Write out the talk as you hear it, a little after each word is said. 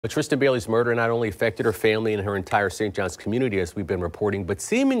But Tristyn Bailey's murder not only affected her family and her entire St. John's community, as we've been reporting, but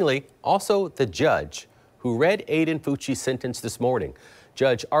seemingly also the judge who read Aiden Fucci's sentence this morning.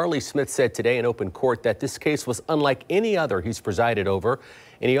 Judge Arlie Smith said today in open court that this case was unlike any other he's presided over,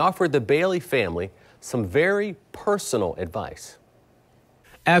 and he offered the Bailey family some very personal advice.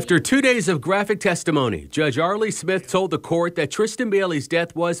 After 2 days of graphic testimony, Judge Arlie Smith told the court that Tristyn Bailey's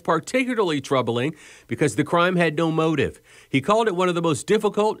death was particularly troubling because the crime had no motive. He called it one of the most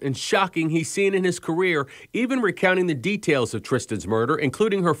difficult and shocking he's seen in his career, even recounting the details of Tristyn's murder,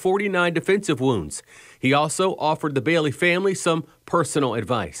 including her 49 defensive wounds. He also offered the Bailey family some personal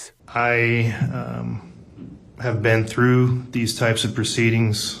advice. I have been through these types of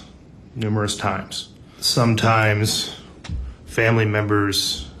proceedings numerous times. Sometimes family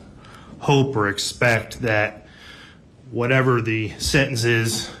members hope or expect that whatever the sentence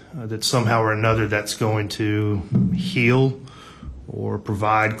is, that somehow or another that's going to heal or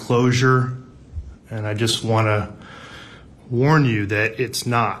provide closure. And I just want to warn you that it's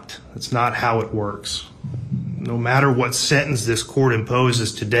not how it works. No matter what sentence this court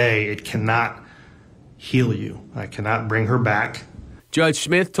imposes today, it cannot heal you. I cannot bring her back. Judge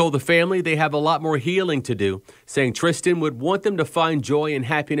Smith told the family they have a lot more healing to do, saying Tristyn would want them to find joy and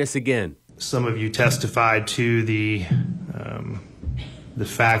happiness again. Some of you testified to the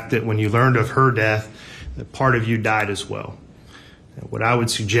fact that when you learned of her death, that part of you died as well. And what I would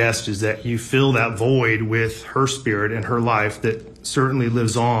suggest is that you fill that void with her spirit and her life that certainly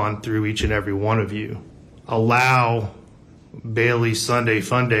lives on through each and every one of you. Allow Bailey Sunday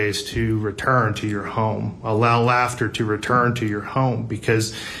Fun Days to return to your home. Allow laughter to return to your home,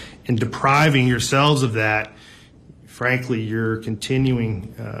 because in depriving yourselves of that, frankly, you're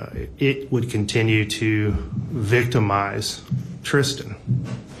continuing, it would continue to victimize Tristyn,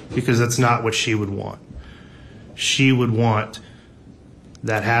 because that's not what she would want. She would want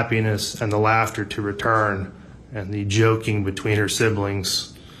that happiness and the laughter to return, and the joking between her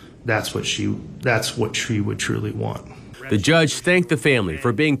siblings. That's what she would truly want. The judge thanked the family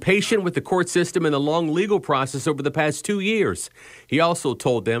for being patient with the court system and the long legal process over the past 2 years. He also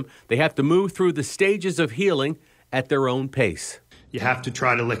told them they have to move through the stages of healing at their own pace. You have to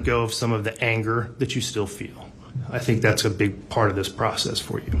try to let go of some of the anger that you still feel. I think that's a big part of this process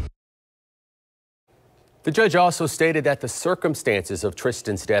for you. The judge also stated that the circumstances of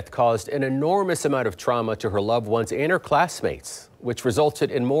Tristyn's death caused an enormous amount of trauma to her loved ones and her classmates, which resulted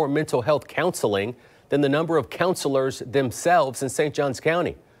in more mental health counseling than the number of counselors themselves in St. Johns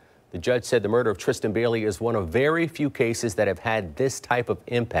County. The judge said the murder of Tristyn Bailey is one of very few cases that have had this type of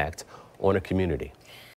impact on a community.